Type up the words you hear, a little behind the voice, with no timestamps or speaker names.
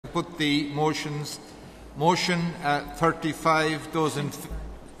put the motions. Motion 35, those in,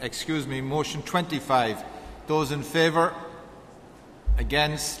 excuse me, motion 25. Those in favour?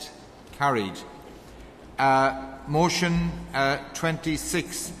 Against? Carried. Motion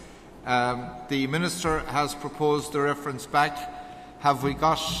 26. The Minister has proposed the reference back. Have we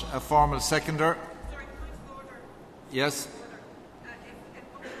got a formal seconder? Sorry, point of order. Yes.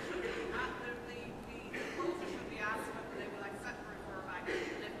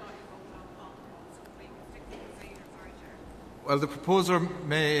 Well, the proposer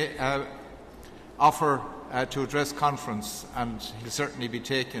may offer to address conference, and he'll certainly be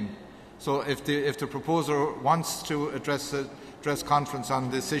taken. So, if the proposer wants to address conference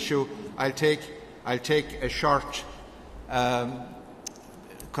on this issue, I'll take a short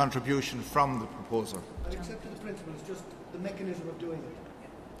contribution from the proposer. I accept the principle, it's just the mechanism of doing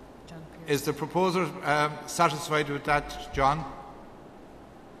it. Is the proposer satisfied with that, John?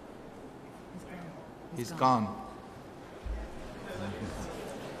 He's gone.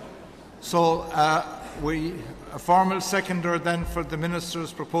 So a formal seconder then for the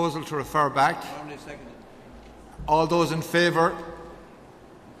Minister's proposal to refer back. All those in favour?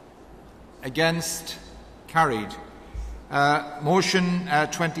 Against? Carried. Motion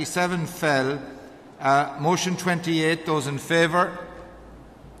 27 fell. Motion 28, those in favour?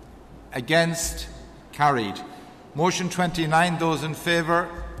 Against? Carried. Motion 29, those in favour?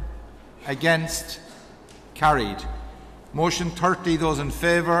 Against? Carried. Motion 30, those in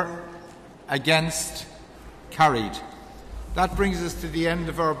favour? Against? Carried. That brings us to the end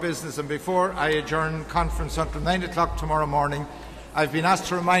of our business, and before I adjourn conference until 9 o'clock tomorrow morning, I've been asked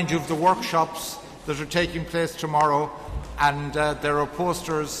to remind you of the workshops that are taking place tomorrow, and there are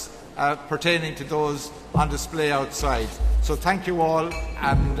posters pertaining to those on display outside. So thank you all,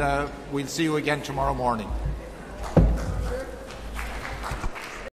 and we'll see you again tomorrow morning.